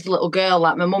 Like, ever since a little girl,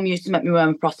 like, my mum used to make me wear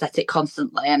my prosthetic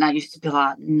constantly, and I used to be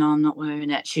like, no, I'm not wearing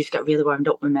it. She used to get really wound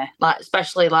up with me, like,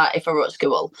 especially, like, if I were at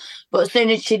school. But as soon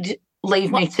as she'd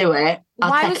leave me to it,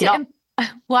 I'd take it off.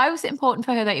 Why was it important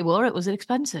for her that you wore it? Was it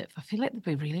expensive? I feel like they'd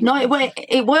be really expensive. No,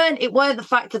 it weren't the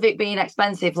fact of it being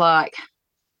expensive. Like,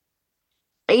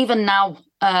 even now,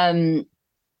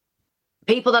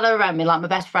 people that are around me, like my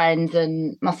best friends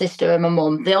and my sister and my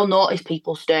mum, they'll notice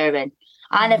people staring.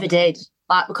 I never did.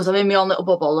 Like, because I'm in my own little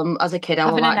bubble, and as a kid,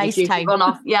 I was like,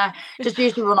 just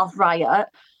used to run off riot.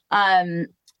 And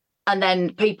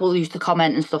then people used to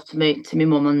comment and stuff to me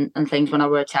mum and things when I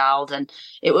were a child, and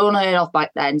it was unheard of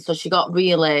back then. So she got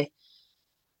really,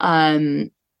 she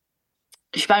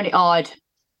found it hard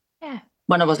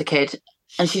when I was a kid.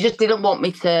 And she just didn't want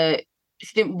me to.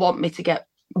 She didn't want me to get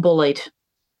bullied.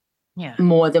 Yeah.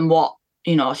 More than what,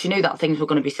 you know, she knew that things were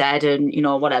going to be said and, you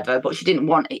know, whatever, but she didn't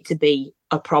want it to be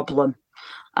a problem.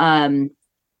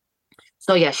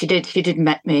 So yeah, she did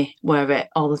make me wear it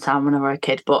all the time when I were a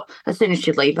kid, but as soon as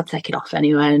she'd leave, I'd take it off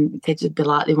anyway, and the kids would be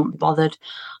like, they wouldn't be bothered.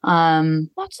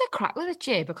 What's the crack with it,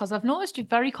 Jay? Because I've noticed you're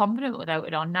very confident without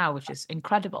it on now, which is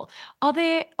incredible. Are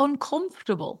they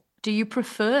uncomfortable? Do you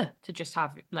prefer to just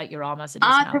have like your arm as it is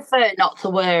I now? prefer not to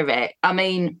wear it. I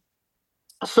mean,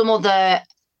 some other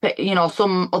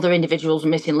individuals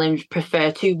with missing limbs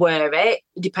prefer to wear it,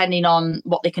 depending on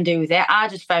what they can do with it. I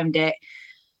just found it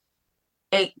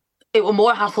was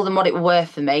more hassle than what it was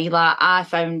worth for me. Like, I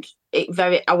found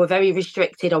it I was very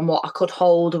restricted on what I could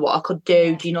hold, what I could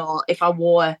do, you know, if I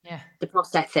wore the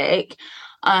prosthetic.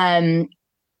 And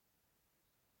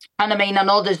I mean, I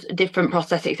know there's different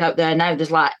prosthetics out there now.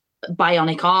 There's like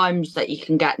bionic arms that you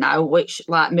can get now, which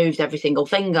like moves every single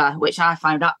finger, which I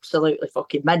found absolutely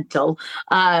fucking mental.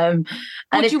 And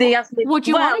would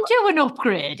you want to do an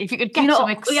upgrade if you could get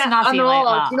something snazzy like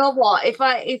that? Do you know what?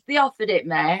 If they offered it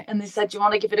me and they said, "Do you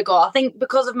want to give it a go?" I think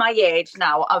because of my age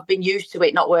now, I've been used to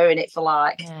it not wearing it for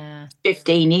like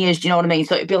 15 years. Do you know what I mean?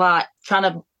 So it'd be like trying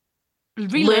to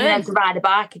learn how to ride a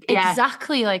bike.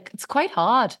 Exactly, like it's quite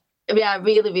hard. Yeah,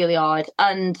 really, really hard.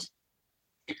 And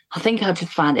I think I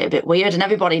just find it a bit weird, and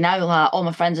everybody now, like all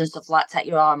my friends and stuff, like take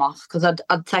your arm off, because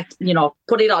I'd take, you know,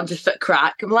 put it on just for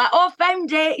crack. I'm like, oh, I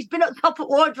found it. It's been at the top of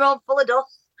wardrobe full of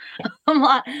dust. I'm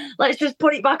like, let's just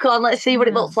put it back on. Let's see what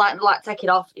it looks like, and like take it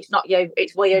off. It's not you.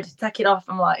 It's weird. Take it off.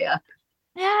 I'm like, yeah.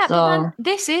 Yeah, but then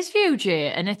this is you,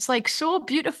 Jay, and it's like so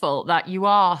beautiful that you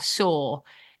are so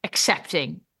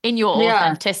accepting in your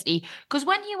authenticity, because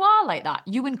when you are like that,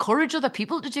 you encourage other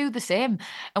people to do the same.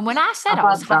 And when I said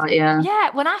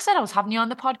when I said I was having you on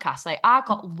the podcast, like I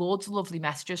got loads of lovely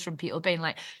messages from people being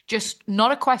like, just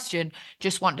not a question,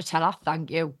 just want to tell her thank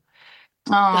you.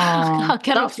 Oh, I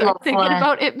cannot stop thinking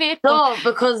about it, mate. No,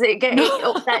 because it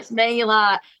upsets me.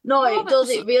 Like, it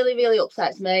does. It really, really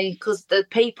upsets me, because the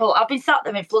people, I've been sat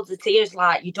there in floods of tears.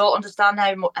 Like, you don't understand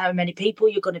how many people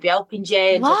you're going to be helping,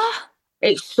 Jay.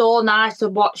 It's so nice to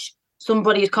watch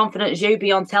somebody as confident as you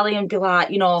be on telly and be like,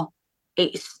 you know,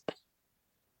 this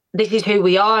is who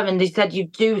we are. And they said you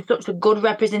do such a good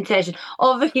representation.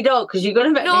 Oh, Vicky, don't, because you're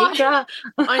going to make me cry.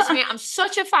 Honestly, I'm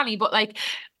such a fanny, but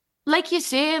like you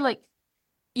say, like,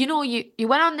 you know, you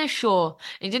went on this show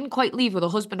and you didn't quite leave with a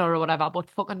husband or whatever, but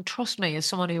fucking trust me, as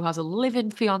someone who has a living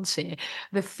fiance,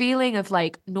 the feeling of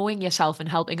like knowing yourself and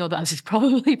helping others is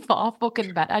probably far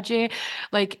fucking better, Jay.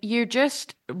 Like, you're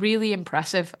just really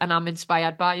impressive and I'm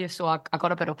inspired by you, so I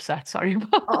got a bit upset. Sorry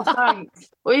about that. Thanks.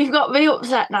 Well, you've got me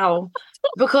upset now,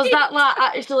 because that, like,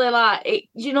 actually, like, it,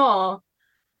 you know,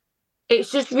 it's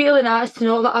just really nice to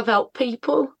know that I've helped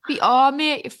people. Oh,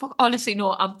 mate, honestly,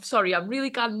 no, I'm sorry. I'm really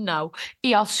glad now.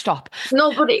 I'll stop.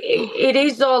 No, but it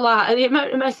is though, like, the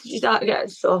amount of messages I get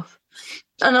and stuff.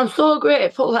 And I'm so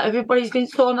grateful that everybody's been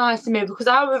so nice to me, because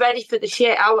I was ready for the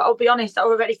shit. I'll be honest, I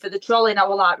was ready for the trolling. I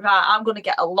was like, right, I'm going to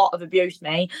get a lot of abuse,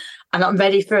 me, and I'm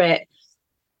ready for it.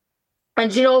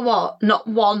 And you know what?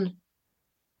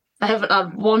 I haven't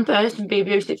had one person be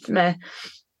abusive to me.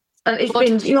 And it's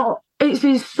been, you know, it's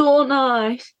been so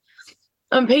nice.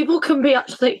 And people can be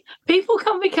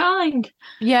kind.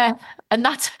 Yeah. And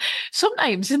that's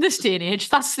sometimes in this day and age,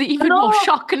 that's the even more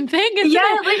shocking thing, isn't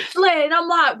it? Literally. And I'm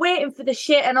like waiting for the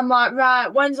shit, and I'm like, right,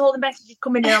 when's all the messages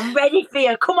coming in? I'm ready for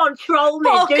you. Come on, troll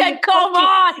me. Come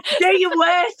on. Do your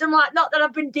worst. I'm like, not that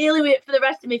I've been dealing with it for the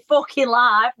rest of my fucking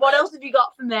life. What else have you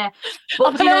got from me? But,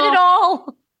 I've heard it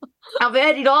all. I've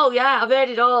heard it all, yeah. I've heard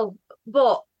it all.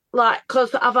 But, like,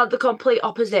 because I've had the complete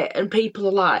opposite, and people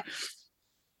are like,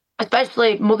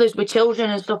 especially mothers with children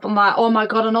and stuff, I'm like, oh my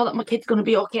God, I know that my kid's going to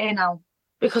be okay now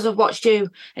because I've watched you.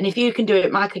 And if you can do it,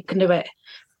 my kid can do it.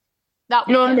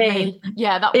 You know what I mean?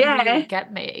 Yeah, that would really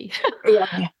get me.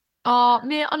 Yeah. Oh,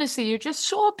 mate, honestly, you're just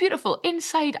so beautiful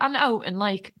inside and out. And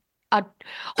like,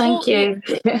 Thank you.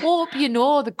 Hope you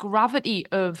know the gravity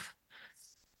of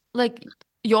like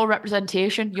your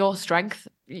representation, your strength,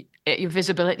 your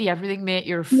visibility, everything, mate.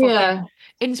 You're a fucking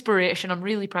inspiration. I'm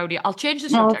really proud of you. I'll change the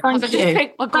subject because I just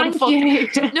think we're going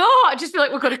to No, I just feel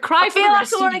like we're going to cry. I feel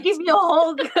like I want to give you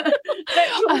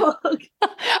a hug.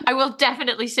 I will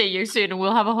definitely see you soon and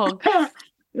we'll have a hug.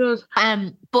 Good.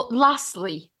 But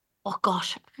lastly, oh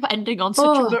gosh, ending on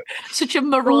such a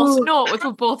morose note with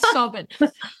we're both sobbing.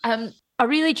 I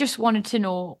really just wanted to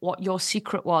know what your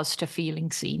secret was to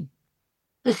feeling seen.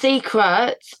 The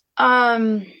secret,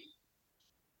 do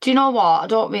you know what? I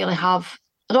don't really have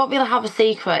a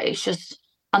secret. It's just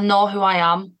I know who I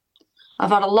am. I've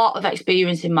had a lot of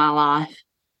experience in my life,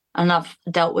 and I've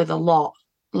dealt with a lot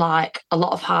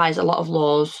of highs, a lot of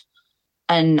lows,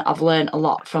 and I've learned a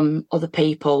lot from other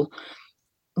people.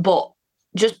 But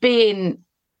just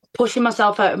pushing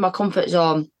myself out of my comfort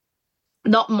zone,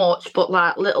 not much, but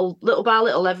like little by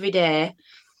little every day.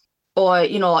 Or,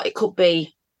 you know, it could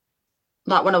be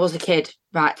like when I was a kid,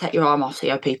 right, take your arm off, see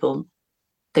how people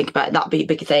think about it. That'd be a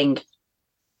big thing.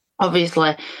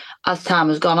 Obviously, as time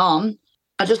has gone on,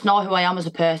 I just know who I am as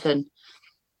a person.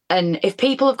 And if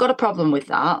people have got a problem with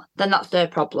that, then that's their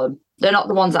problem. They're not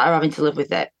the ones that are having to live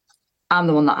with it. I'm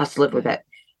the one that has to live with it.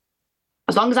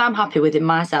 As long as I'm happy within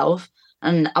myself,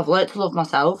 and I've learned to love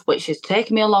myself, which has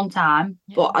taken me a long time,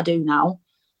 but I do now,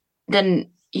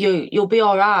 then you'll be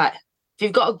all right. If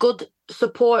you've got a good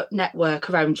support network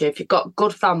around you, if you've got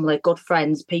good family, good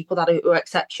friends, people who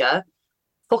accept you,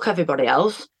 fuck everybody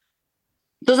else.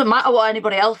 Doesn't matter what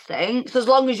anybody else thinks. As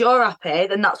long as you're happy,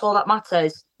 then that's all that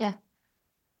matters. Yeah.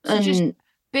 So just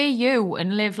be you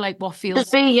and live like what feels.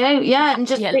 Just be you, yeah, and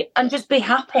just be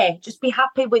happy. Just be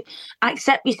happy with,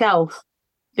 accept yourself.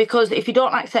 Because if you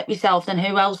don't accept yourself, then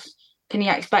who else can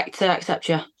you expect to accept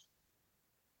you?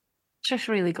 Just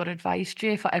really good advice,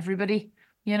 Jay, for everybody.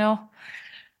 You know,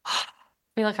 I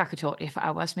feel like I could talk to you for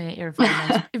hours, mate. You're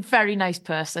a very nice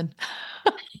person.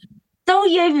 So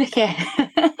you, Vicky.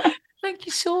 Thank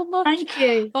you so much. Thank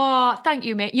you. Oh, thank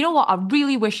you, mate. You know what? I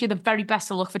really wish you the very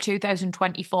best of luck for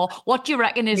 2024. What do you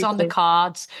reckon is on the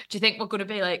cards? Do you think we're going to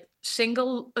be like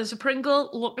single as a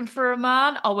Pringle looking for a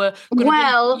man? Or we're going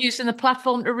to be using the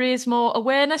platform to raise more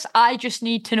awareness? I just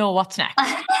need to know what's next.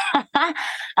 I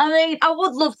mean, I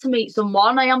would love to meet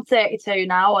someone. I am 32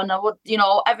 now, and I would, you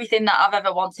know, everything that I've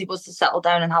ever wanted was to settle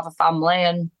down and have a family.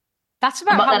 And that's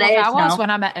about how I was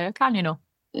when I met Erkan, you know.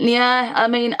 Yeah, I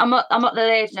mean, I'm at that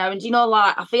age now, and you know,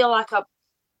 like, I feel like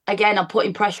I'm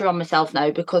putting pressure on myself now,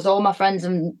 because all my friends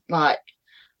and like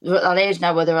they're at that age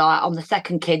now where they're like on the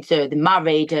second kids or they're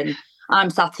married, and I'm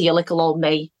sat here little old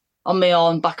me on my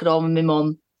own back at home with my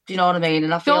mum. Do you know what I mean?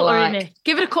 And I feel like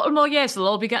give it a couple more years, they'll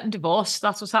all be getting divorced.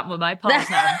 That's what's happened with my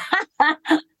partner.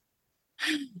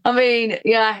 I mean,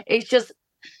 yeah, it's just,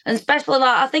 and especially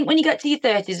like I think when you get to your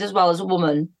 30s as well as a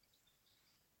woman,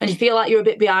 and you feel like you're a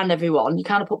bit behind everyone, you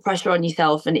kind of put pressure on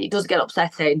yourself, and it does get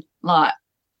upsetting. Like,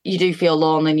 you do feel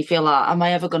lonely, and you feel like, am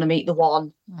I ever going to meet the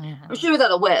one? Yeah. I'm sure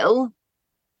that I will. I'm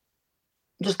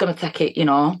just going to take it,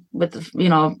 with the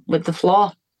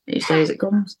flow. You say as it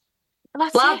comes.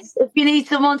 Lads, if you need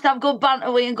someone to have good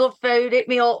banter with and good food, hit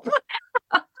me up.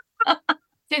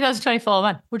 2024,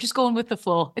 man. We're just going with the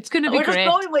flow. It's going to be great. We're just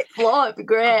going with flow. It'd be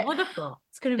great. Wonderful.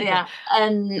 It's going to be good.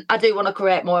 And I do want to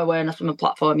create more awareness from a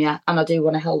platform, and I do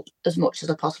want to help as much as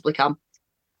I possibly can.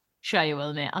 Sure you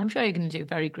will, mate. I'm sure you're going to do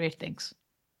very great things.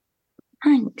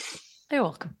 Thanks. You're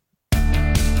welcome.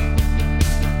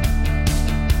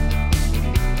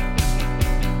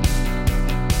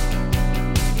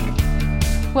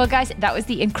 Well, guys, that was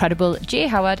the incredible Jay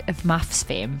Howard of MAFS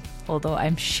fame. Although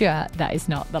I'm sure that is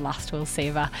not the last we'll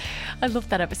save her. I loved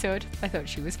that episode. I thought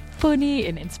she was funny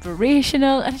and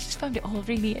inspirational, and I just found it all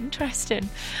really interesting.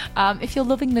 If you're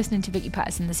loving listening to Vicky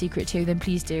Pattison The Secret too, then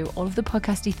please do all of the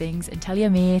podcasty things and tell your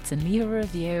mates and leave a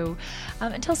review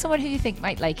and tell someone who you think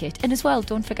might like it. And as well,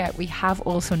 don't forget, we have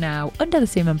also now, under the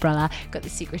same umbrella, got The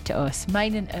Secret to Us,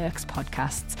 mine and Irk's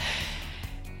podcasts,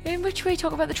 in which we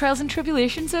talk about the trials and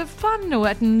tribulations of fun,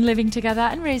 wedding, living together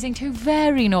and raising two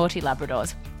very naughty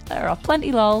Labradors. There are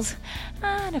plenty lols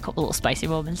and a couple little spicy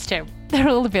moments too. They're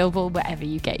all available wherever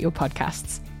you get your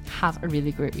podcasts. Have a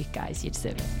really great week, guys. You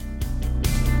deserve it.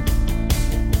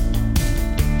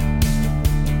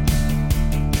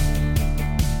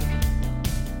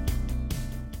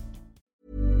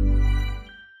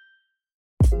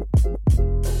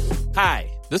 Hi,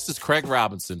 this is Craig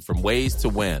Robinson from Ways to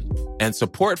Win, and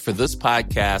support for this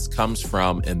podcast comes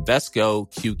from Invesco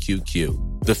QQQ.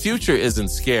 The future isn't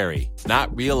scary.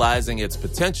 Not realizing its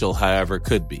potential, however,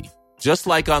 could be. Just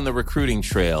like on the recruiting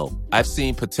trail, I've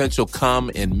seen potential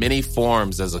come in many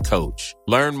forms as a coach.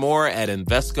 Learn more at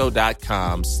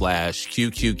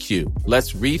Invesco.com/QQQ.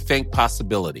 Let's rethink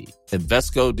possibility.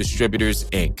 Invesco Distributors,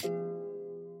 Inc.